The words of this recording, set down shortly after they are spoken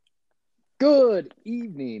Good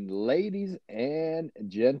evening, ladies and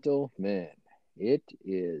gentlemen. It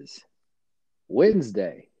is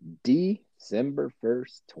Wednesday, December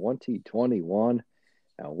 1st, 2021,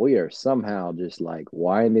 and we are somehow just like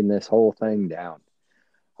winding this whole thing down.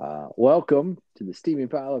 Welcome to the Steve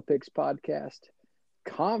and Matty Ice podcast,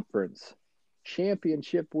 Conference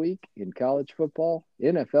Championship Week in college football,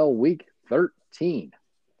 NFL Week 13.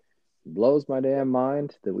 Blows my damn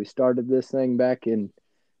mind that we started this thing back in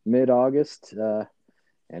mid-August,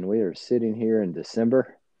 and we are sitting here in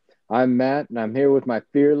December. I'm Matt, and I'm here with my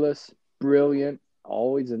fearless, brilliant,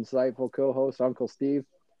 always insightful co-host, Uncle Steve.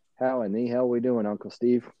 How in the hell we doing, Uncle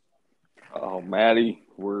Steve? Oh, Maddie,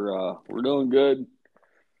 we're doing good.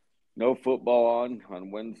 No football on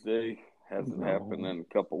Wednesday. Hasn't happened in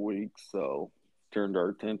a couple weeks, so turned our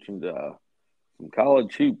attention to some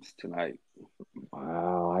college hoops tonight.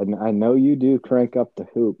 Wow, I know you do crank up the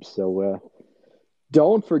hoops, so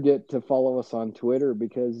don't forget to follow us on Twitter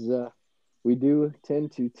because we do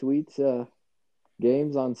tend to tweet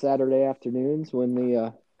games on Saturday afternoons when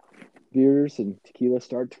the beers and tequila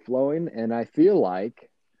start flowing, and I feel like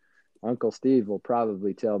Uncle Steve will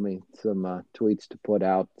probably tell me some tweets to put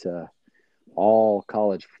out all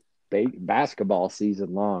college basketball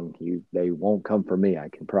season long. They won't come for me. I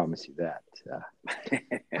can promise you that.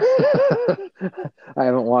 I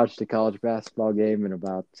haven't watched a college basketball game in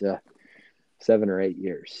about 7 or 8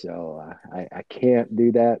 years, so I can't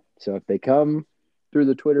do that. So if they come through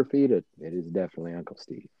the Twitter feed, it is definitely Uncle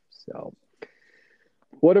Steve. So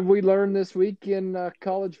what have we learned this week in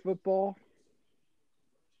college football?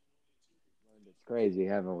 It's crazy,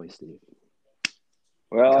 haven't we, Steve?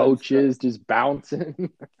 Well, Coaches just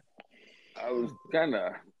bouncing. I was kind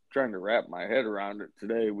of trying to wrap my head around it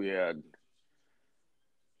today. We had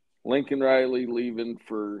Lincoln Riley leaving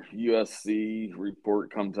for USC.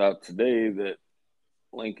 Report comes out today that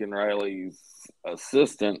Lincoln Riley's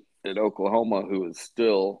assistant at Oklahoma, who is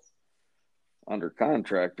still under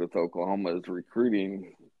contract with Oklahoma, is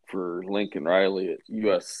recruiting for Lincoln Riley at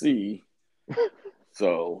USC.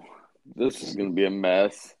 So this is going to be a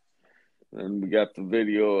mess. And we got the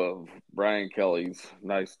video of Brian Kelly's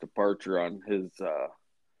nice departure on his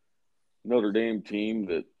Notre Dame team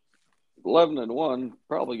that 11-1,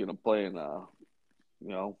 probably going to play in a,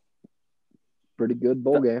 Pretty good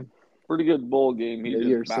bowl game. pretty good bowl game. He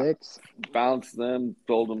Year just 6. bounced them,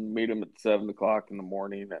 told them to meet him at 7 o'clock in the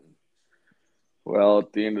morning. And, well,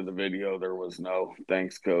 at the end of the video, there was no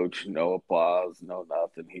thanks, coach, no applause, no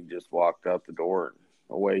nothing. He just walked out the door and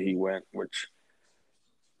away he went, which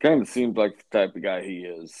kind of seems like the type of guy he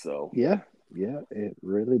is. So Yeah, it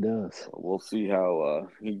really does. we'll see how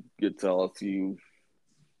he gets LSU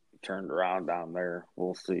turned around down there.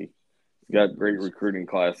 We'll see. He's got great recruiting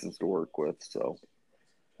classes to work with. So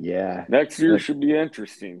Yeah, next year should be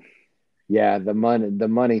interesting. yeah. The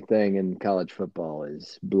money thing in college football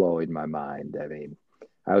is blowing my mind. I mean,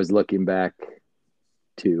 I was looking back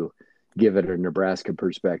to give it a Nebraska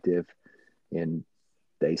perspective, and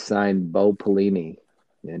they signed Bo Pelini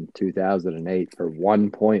in 2008 for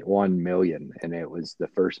 1.1 million, and it was the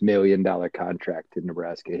first $1 million contract in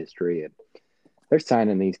Nebraska history. And they're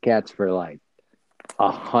signing these cats for like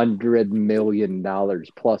 $100 million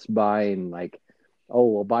plus buying like, oh,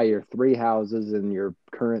 we'll buy your 3 houses in your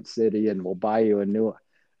current city and we'll buy you a new.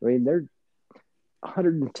 I mean, they're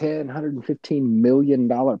 110, $115 million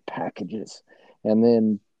packages, and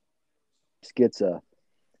then just gets a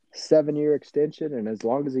 7-year extension, and as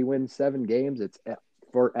long as he wins 7 games, it's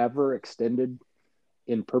forever extended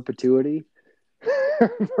in perpetuity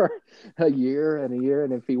for a year and a year.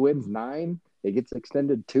 And if he wins 9, it gets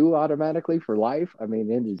extended 2 automatically for life. I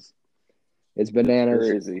mean, it's bananas.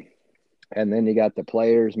 Crazy. And then you got the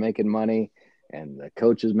players making money and the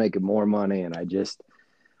coaches making more money. And I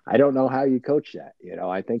don't know how you coach that.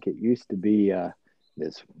 I think it used to be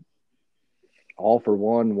this all for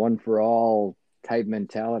one for all type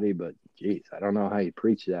mentality, but geez, I don't know how you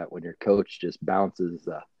preach that when your coach just bounces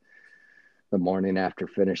the morning after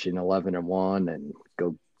finishing 11-1 and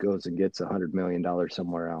goes and gets $100 million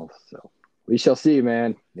somewhere else. So we shall see,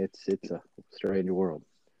 man. It's a strange world.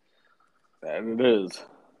 And it is.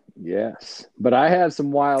 Yes, but I have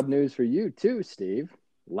some wild news for you too, Steve.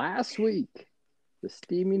 Last week, the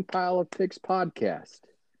Steaming Pile of Picks podcast,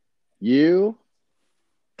 you,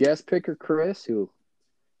 guest picker Chris, who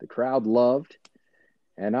the crowd loved,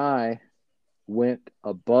 and I went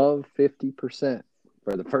above 50%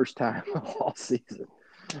 for the first time all season.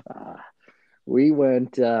 We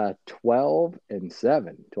went 12-7,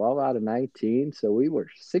 12 out of 19, so we were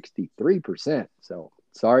 63%. So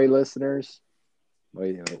sorry, listeners.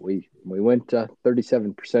 We went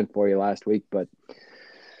 37% for you last week, but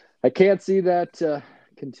I can't see that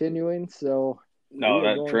continuing, so we No, are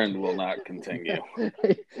that going trend will not continue.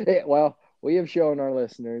 well, we have shown our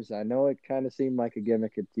listeners. I know it kind of seemed like a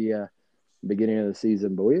gimmick at the beginning of the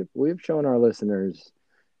season, but we've shown our listeners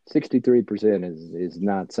 63% is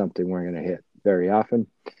not something we're going to hit very often.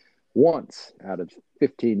 Once out of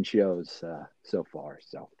 15 shows so far.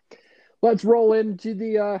 So let's roll into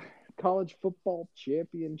the college football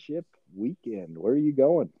championship weekend. Where are you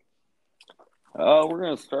going? We're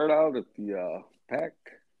going to start out at the Pac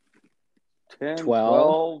 10,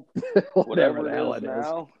 12, 12, whatever whatever the it hell is it is.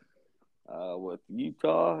 now, with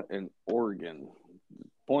Utah and Oregon.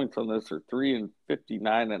 Points on this are 3 and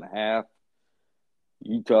 59.5.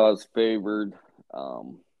 Utah's favored.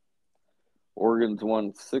 Oregon's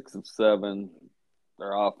won 6 of 7.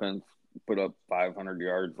 Their offense put up 500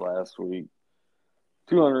 yards last week,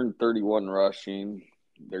 231 rushing.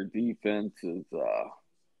 Their defense is a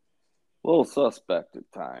little suspect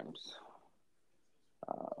at times.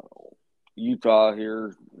 Utah here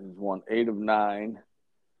has won 8 of 9.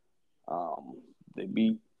 They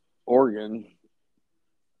beat Oregon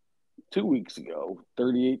 2 weeks ago,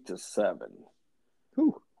 38-7.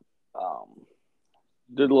 Whew.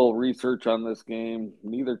 Did a little research on this game.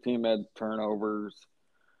 Neither team had turnovers.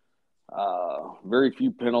 Very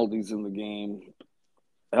few penalties in the game.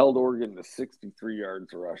 Held Oregon to 63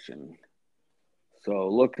 yards rushing. So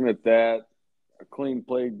looking at that, a clean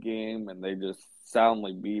played game, and they just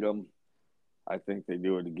soundly beat them. I think they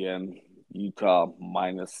do it again. Utah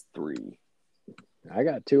 -3. I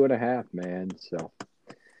got 2.5, man. So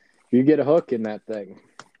you get a hook in that thing.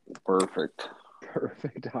 Perfect.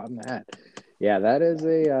 Perfect on that. Yeah, that is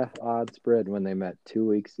a odd spread when they met 2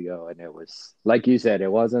 weeks ago, and it was like you said,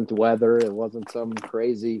 it wasn't weather, it wasn't some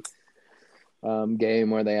crazy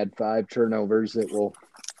game where they had 5 turnovers that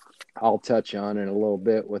I'll touch on in a little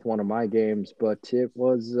bit with one of my games, but it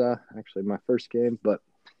was actually my first game, but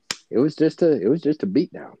it was just a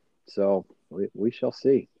beatdown. So we shall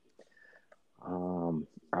see.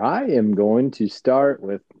 I am going to start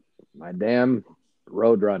with my damn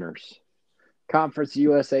Roadrunners. Conference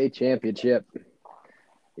USA Championship.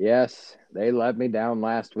 Yes, they let me down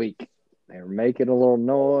last week. They were making a little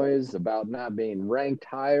noise about not being ranked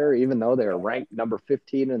higher, even though they were ranked number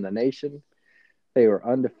 15 in the nation. They were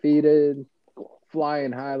undefeated,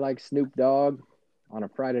 flying high like Snoop Dogg on a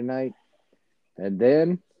Friday night. And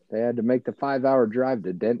then they had to make the 5-hour drive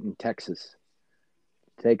to Denton, Texas,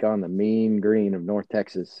 to take on the mean green of North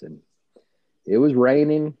Texas. And it was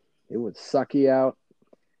raining. It was sucky out.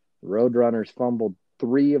 The Roadrunners fumbled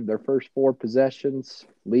 3 of their first 4 possessions,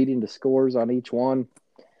 leading to scores on each one.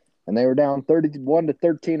 And they were down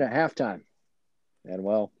 31-13 at halftime. And,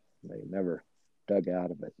 well, they never dug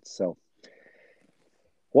out of it. So,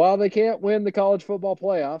 while they can't win the college football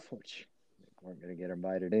playoff, which they weren't going to get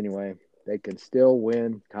invited anyway, they can still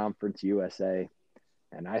win Conference USA.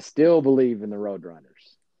 And I still believe in the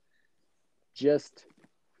Roadrunners. Just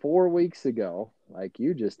 4 weeks ago, like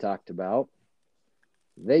you just talked about,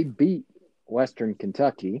 they beat Western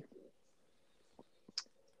Kentucky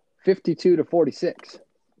 52-46.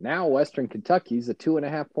 Now Western Kentucky's a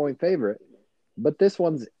 2.5-point favorite, but this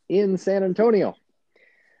one's in San Antonio.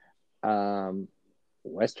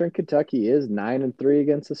 Western Kentucky is 9-3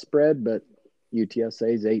 against the spread, but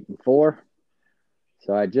UTSA is 8-4.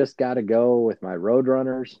 So I just got to go with my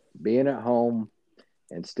Roadrunners being at home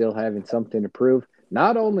and still having something to prove.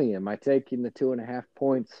 Not only am I taking the 2.5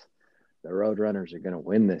 points, the Roadrunners are going to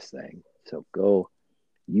win this thing. So go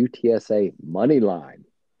UTSA money line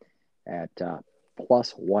at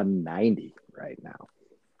plus 190 right now.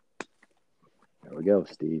 There we go,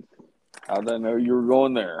 Steve. How'd I know you were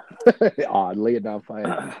going there? Oddly enough, I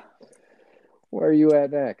am. Where are you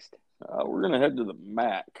at next? We're going to head to the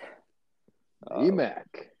MAC.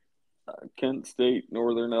 EMAC. Kent State,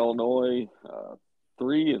 Northern Illinois,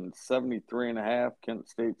 3 and 73.5. Kent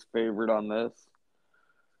State's favorite on this.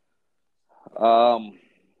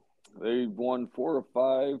 They've won 4 of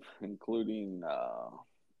 5, including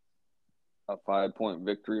a 5-point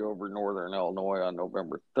victory over Northern Illinois on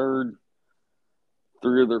November 3rd.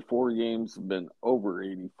 3 of their 4 games have been over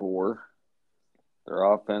 84. Their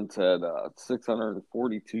offense had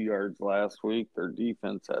 642 yards last week. Their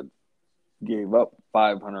defense gave up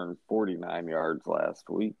 549 yards last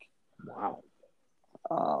week. Wow.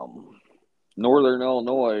 Northern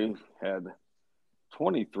Illinois had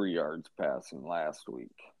 23 yards passing last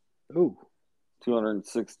week. Ooh.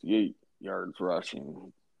 268 yards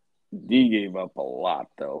rushing. D gave up a lot,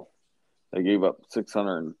 though. They gave up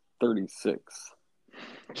 636.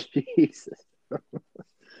 Jesus.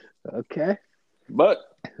 Okay. But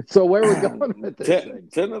So where are we going with this 10, thing?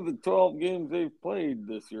 10 of the 12 games they've played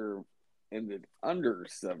this year ended under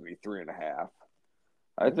 73.5.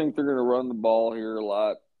 I think they're going to run the ball here a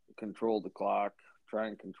lot, control the clock, try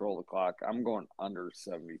and control the clock. I'm going under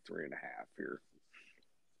 73.5 here.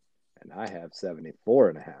 And I have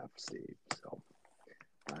 74.5, Steve. So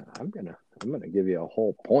I'm gonna give you a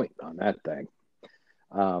whole point on that thing.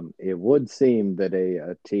 It would seem that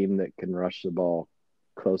a team that can rush the ball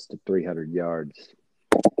close to 300 yards,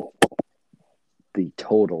 the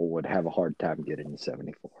total would have a hard time getting to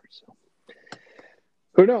 74. So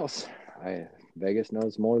who knows? Vegas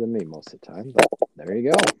knows more than me most of the time, but there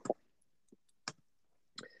you go.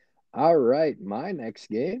 All right, my next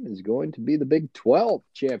game is going to be the Big 12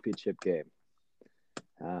 championship game.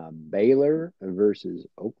 Baylor versus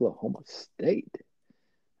Oklahoma State.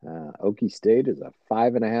 Okie State is a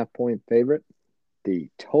 5.5-point favorite. The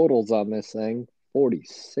totals on this thing,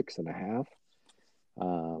 46.5.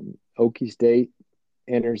 Okie State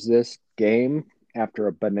enters this game after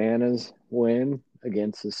a bananas win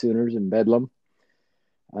against the Sooners in Bedlam.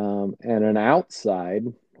 And an outside,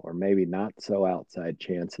 or maybe not so outside,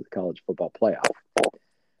 chance of the college football playoff.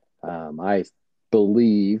 I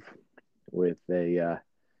believe with a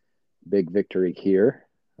big victory here,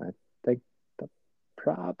 I think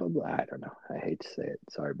probably, I don't know. I hate to say it.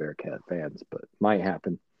 Sorry, Bearcat fans, but might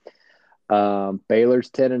happen. Baylor's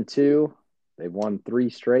 10-2. They've won 3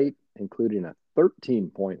 straight, including a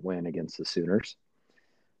 13-point win against the Sooners.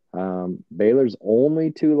 Baylor's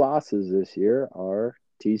only 2 losses this year are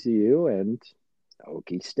TCU and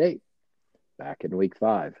Okie State back in week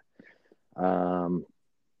 5.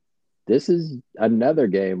 This is another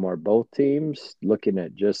game where both teams, looking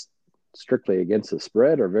at just strictly against the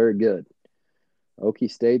spread, are very good.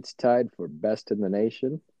 Okie State's tied for best in the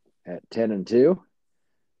nation at 10-2.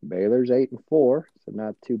 Baylor's 8-4, so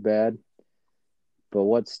not too bad. But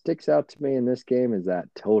what sticks out to me in this game is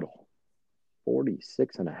that total,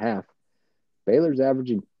 46.5. Baylor's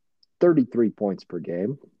averaging 33 points per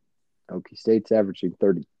game. Okie State's averaging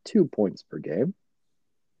 32 points per game.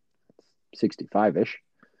 65-ish.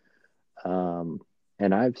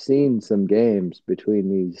 And I've seen some games between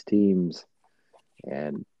these teams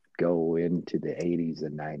and go into the 80s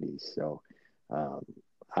and 90s. So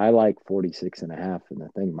I like 46.5, and the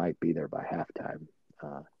thing might be there by halftime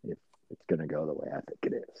if it's going to go the way I think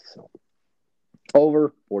it is. So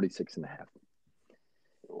over 46.5.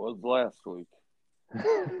 It was last week.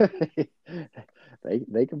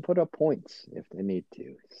 They can put up points if they need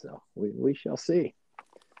to. So we shall see.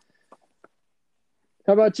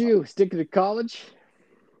 How about you? Sticking to college?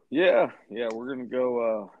 Yeah, we're going to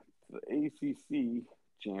go to the ACC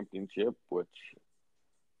championship, which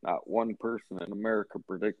not one person in America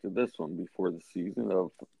predicted this one before the season,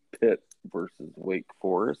 of Pitt versus Wake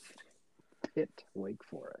Forest. Pitt, Wake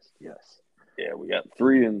Forest, yes. Yeah, we got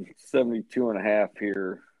 3 and 72.5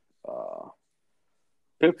 here.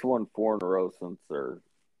 Pitt's won 4 in a row since their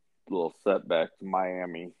little setback to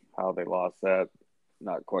Miami. How they lost that,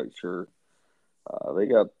 not quite sure. They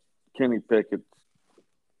got Kenny Pickett,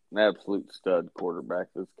 an absolute stud quarterback.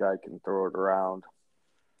 This guy can throw it around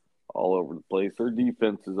all over the place. Their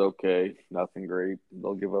defense is okay, nothing great.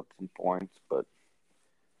 They'll give up some points, but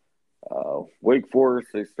Wake Forest,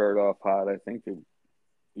 they start off hot. I think they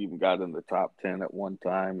even got in the top 10 at one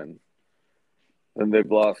time, and then they've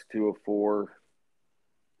lost 2 of 4,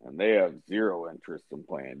 and they have zero interest in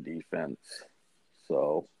playing defense.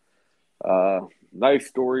 So, nice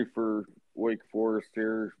story for Wake Forest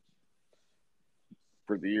here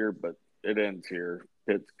for the year, but it ends here.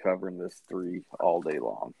 Pitt's covering this 3 all day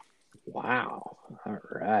long. Wow. All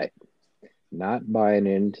right. Not buying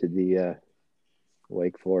into the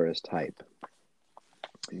Wake Forest hype.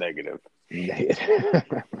 Negative. Very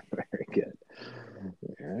good.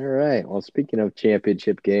 All right. Well, speaking of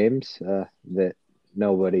championship games that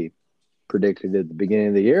nobody predicted at the beginning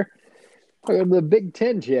of the year, the Big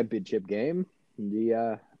Ten championship game,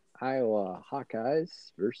 the Iowa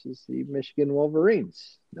Hawkeyes versus the Michigan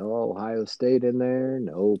Wolverines. No Ohio State in there,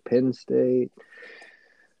 no Penn State.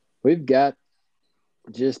 We've got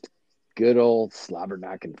just good old slobber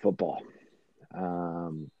knocking football.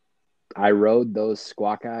 I rode those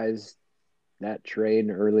Squawk Eyes, that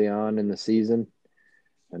train early on in the season,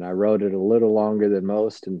 and I rode it a little longer than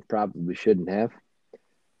most and probably shouldn't have.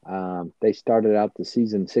 They started out the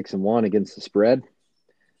season 6-1 against the spread,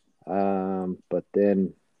 but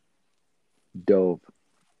then dove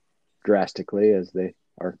drastically as they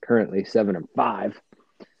are currently 7-5.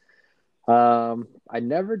 I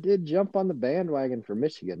never did jump on the bandwagon for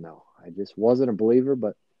Michigan, though. I just wasn't a believer,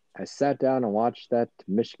 but I sat down and watched that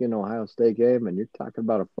Michigan Ohio State game, and you're talking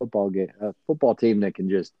about a football team that can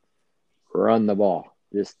just run the ball,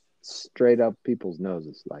 just straight up people's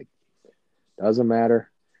noses. Like, doesn't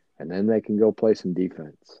matter. And then they can go play some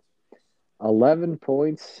defense. 11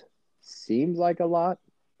 points seems like a lot,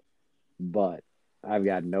 but I've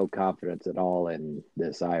got no confidence at all in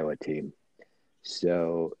this Iowa team.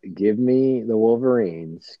 So give me the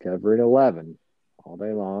Wolverines covering 11 all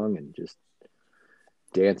day long and just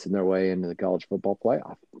dancing their way into the college football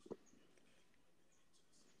playoff.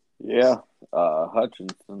 Yeah,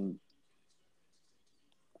 Hutchinson,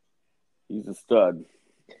 he's a stud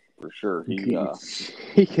for sure. He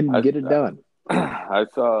can get it done. I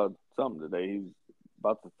saw something today. He's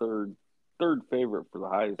about the third favorite for the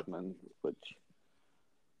Heisman, which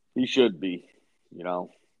he should be. You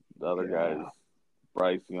know, the other guys,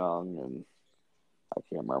 Bryce Young, and I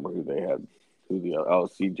can't remember who they had.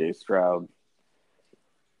 C.J. Stroud.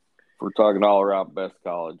 If we're talking all around best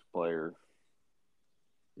college player,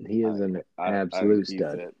 he is an absolute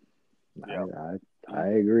stud. Yep. I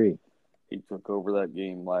agree. He took over that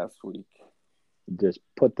game last week. Just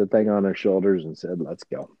put the thing on their shoulders and said, "Let's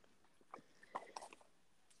go."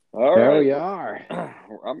 All there right. we are.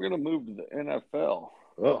 I'm going to move to the NFL.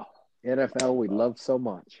 Oh, NFL we love so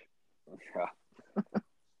much. Yeah.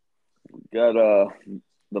 We got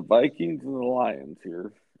the Vikings and the Lions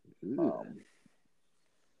here.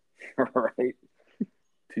 Right?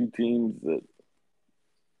 Two teams that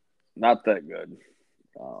not that good.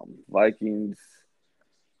 Vikings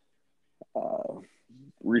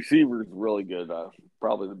receivers really good.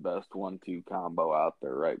 Probably the best 1-2 combo out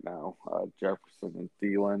there right now. Jefferson and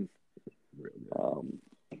Thielen.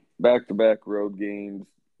 Back-to-back road games.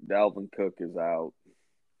 Dalvin Cook is out.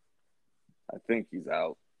 I think he's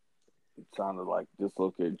out. It sounded like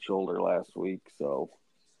dislocated shoulder last week. So,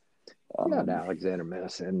 Alexander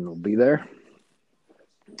Madison will be there.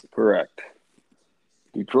 Correct.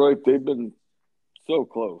 Detroit, they've been so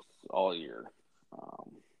close all year.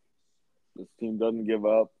 This team doesn't give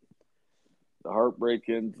up. The heartbreak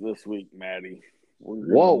ends this week, Matty. We're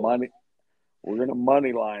gonna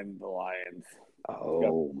money line the Lions.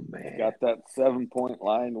 Man! Got that 7-point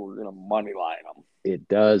line. We're gonna money line them. It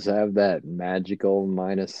does have that magical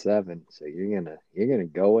 -7, so you're gonna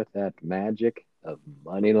go with that magic of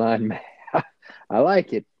money line. I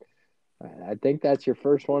like it. I think that's your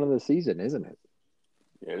first one of the season, isn't it?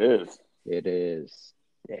 It is. It is.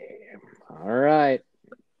 Damn. All right.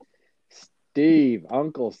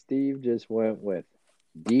 Uncle Steve just went with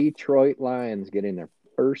Detroit Lions getting their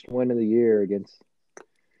first win of the year against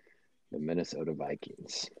the Minnesota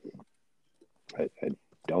Vikings. I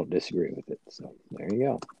don't disagree with it. So there you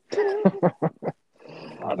go.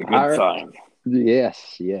 Not a good sign.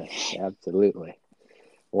 Yes, absolutely.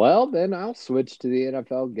 Well, then I'll switch to the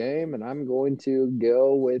NFL game, and I'm going to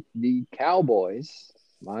go with the Cowboys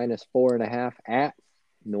 -4.5 at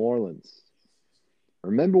New Orleans.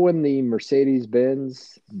 Remember when the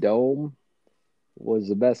Mercedes-Benz Dome was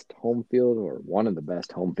the best home field or one of the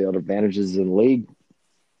best home field advantages in the league?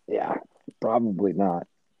 Yeah, probably not.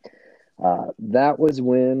 That was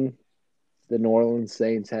when the New Orleans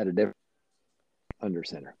Saints had a different under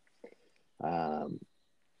center.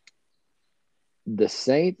 The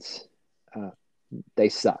Saints, they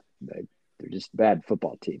suck. They're just a bad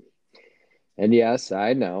football team. And yes,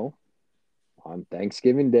 I know on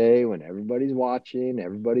Thanksgiving Day when everybody's watching,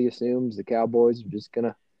 everybody assumes the Cowboys are just going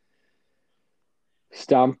to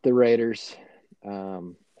stomp the Raiders.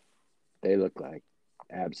 They look like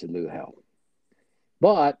absolute hell.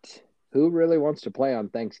 But who really wants to play on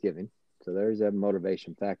Thanksgiving? So there's a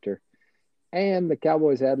motivation factor. And the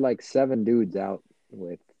Cowboys had like 7 dudes out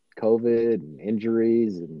with COVID and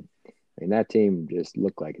injuries. And that team just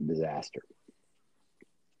looked like a disaster.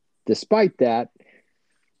 Despite that,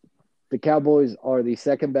 the Cowboys are the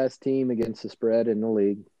second best team against the spread in the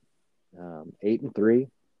league.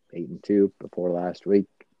 8-3, 8-2 before last week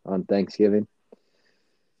on Thanksgiving.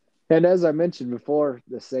 And as I mentioned before,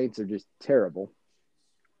 the Saints are just terrible.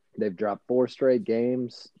 They've dropped 4 straight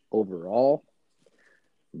games overall.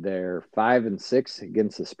 They're 5-6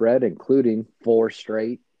 against the spread, including 4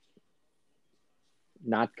 straight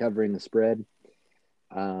not covering the spread,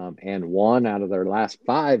 and 1 out of their last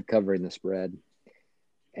 5 covering the spread.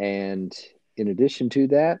 And in addition to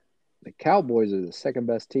that, the Cowboys are the second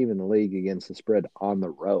best team in the league against the spread on the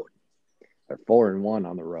road. They're 4-1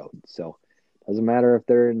 on the road. So it doesn't matter if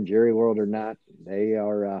they're in Jerry World or not. They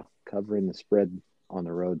are covering the spread on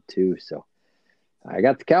the road too. So I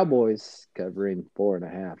got the Cowboys covering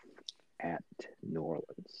 4.5 at New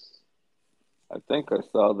Orleans. I think I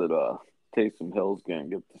saw that Taysom Hill's going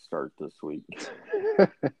to get the start this week.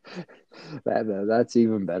 That's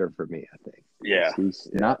even better for me, I think. Yeah. He's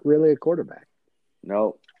not really a quarterback.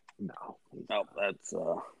 Nope. No. That's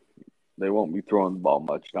they won't be throwing the ball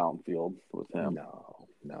much downfield with him.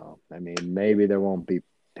 No. I mean, maybe there won't be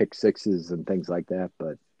pick sixes and things like that,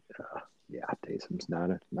 but Taysom's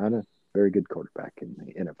not a very good quarterback in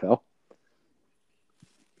the NFL.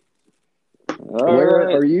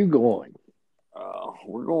 Where are you going?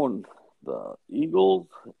 We're going the Eagles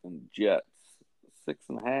and Jets,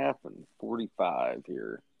 6.5 and 45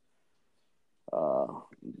 here.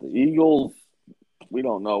 The Eagles, we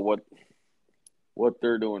don't know what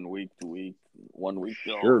they're doing week to week. 1 week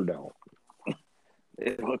sure don't.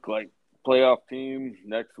 They look like playoff team.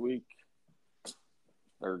 Next week,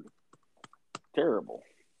 they're terrible.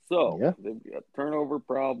 So they've got turnover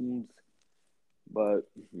problems, but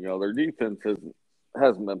their defense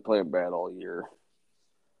hasn't been playing bad all year.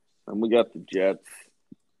 And we got the Jets,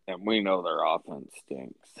 and we know their offense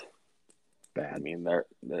stinks. Bad. I mean, they're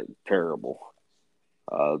terrible.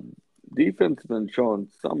 Defense has been showing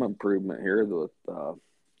some improvement here with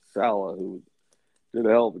Salah, who did a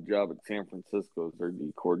hell of a job at San Francisco as their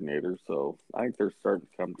D coordinator. So I think they're starting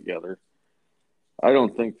to come together. I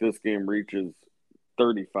don't think this game reaches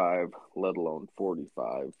 35, let alone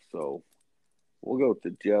 45. So we'll go with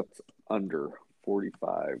the Jets under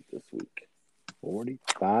 45 this week.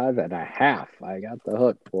 45.5. I got the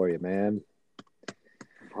hook for you, man.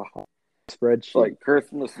 Spreadsheet. It's like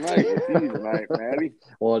Christmas night with you tonight, Matty.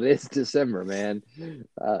 Well, it is December, man.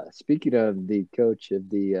 Speaking of the coach of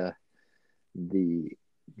the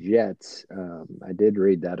Jets, I did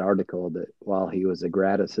read that article that while he was a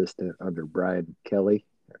grad assistant under Brian Kelly,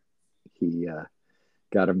 he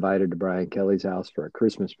got invited to Brian Kelly's house for a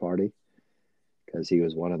Christmas party because he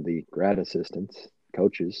was one of the grad assistants,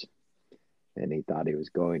 coaches, and he thought he was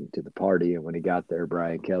going to the party. And when he got there,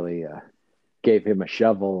 Brian Kelly gave him a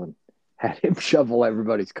shovel and had him shovel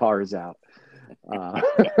everybody's cars out.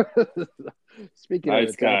 Speaking of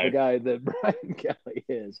the type of guy that Brian Kelly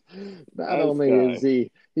is, not only is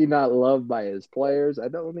he not loved by his players, I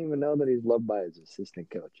don't even know that he's loved by his assistant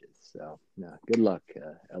coaches. So, good luck,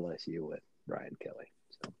 LSU, with Brian Kelly.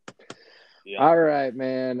 So, All right,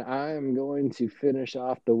 man. I'm going to finish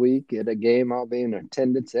off the week at a game I'll be in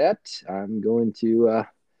attendance at. I'm going to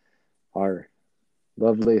our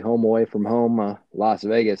lovely home away from home, Las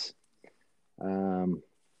Vegas. The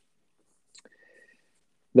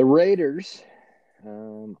Raiders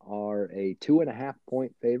are a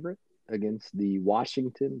 2.5-point favorite against the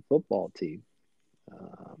Washington football team.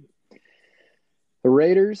 The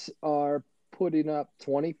Raiders are putting up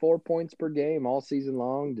 24 points per game all season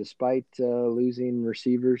long, despite losing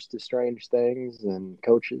receivers to strange things and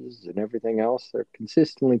coaches and everything else. They're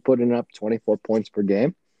consistently putting up 24 points per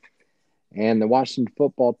game. And the Washington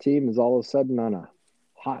football team is all of a sudden on a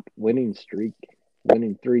hot winning streak,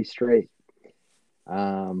 winning 3 straight.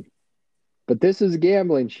 But this is a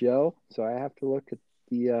gambling show, so I have to look at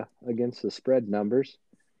the against the spread numbers.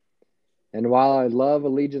 And while I love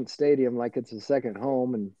Allegiant Stadium like it's a second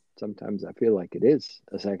home, and sometimes I feel like it is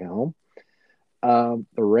a second home,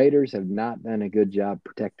 the Raiders have not done a good job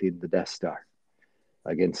protecting the Death Star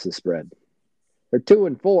against the spread. They're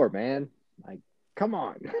 2-4, man. Like, come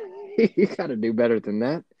on. You got to do better than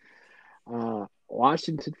that.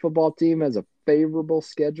 Washington football team has a favorable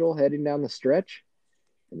schedule heading down the stretch,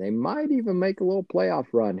 and they might even make a little playoff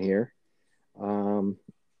run here. Ron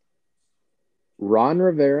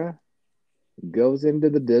Rivera goes into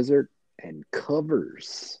the desert and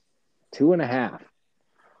covers 2.5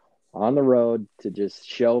 on the road to just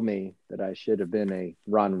show me that I should have been a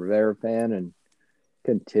Ron Rivera fan and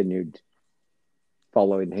continued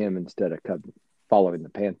following him instead of following the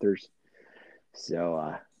Panthers.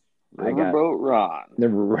 So Riverboat Ron. The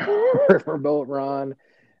Riverboat Ron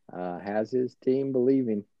has his team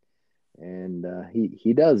believing, and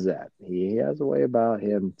he does that. He has a way about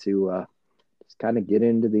him to just kind of get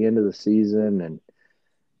into the end of the season, and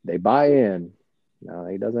they buy in. Now,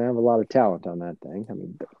 he doesn't have a lot of talent on that thing. I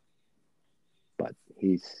mean, but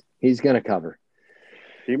he's going to cover.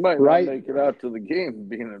 He might not make it out to the game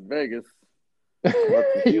being in Vegas.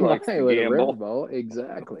 He likes to with gamble. A riverboat,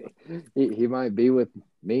 exactly. He might be with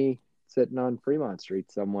me sitting on Fremont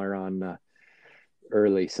Street somewhere on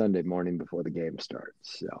early Sunday morning before the game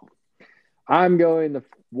starts. So I'm going the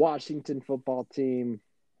Washington football team.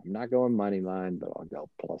 I'm not going money line, but I'll go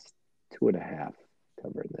plus 2.5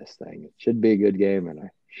 covering this thing. It should be a good game, and I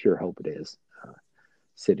sure hope it is,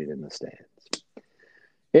 sitting in the stands.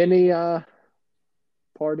 Any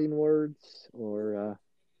parting words or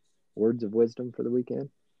words of wisdom for the weekend?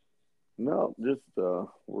 No, just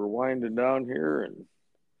we're winding down here, and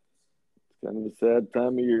it's kind of a sad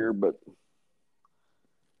time of year, but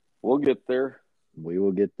we'll get there. We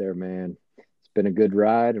will get there, man. It's been a good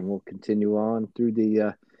ride, and we'll continue on through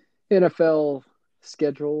the NFL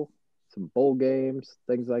schedule, some bowl games,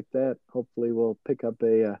 things like that. Hopefully, we'll pick up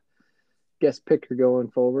a guest picker going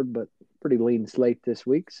forward, but pretty lean slate this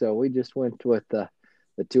week. So we just went with the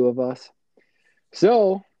two of us.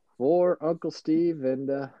 So for Uncle Steve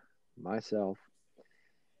and myself,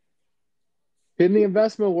 in the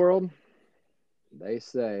investment world, they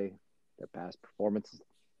say that past performance is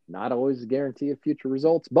not always a guarantee of future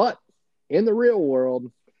results, but in the real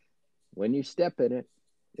world, when you step in it,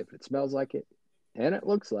 if it smells like it and it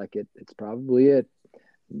looks like it, it's probably it.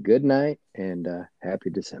 Good night and happy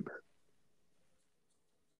December.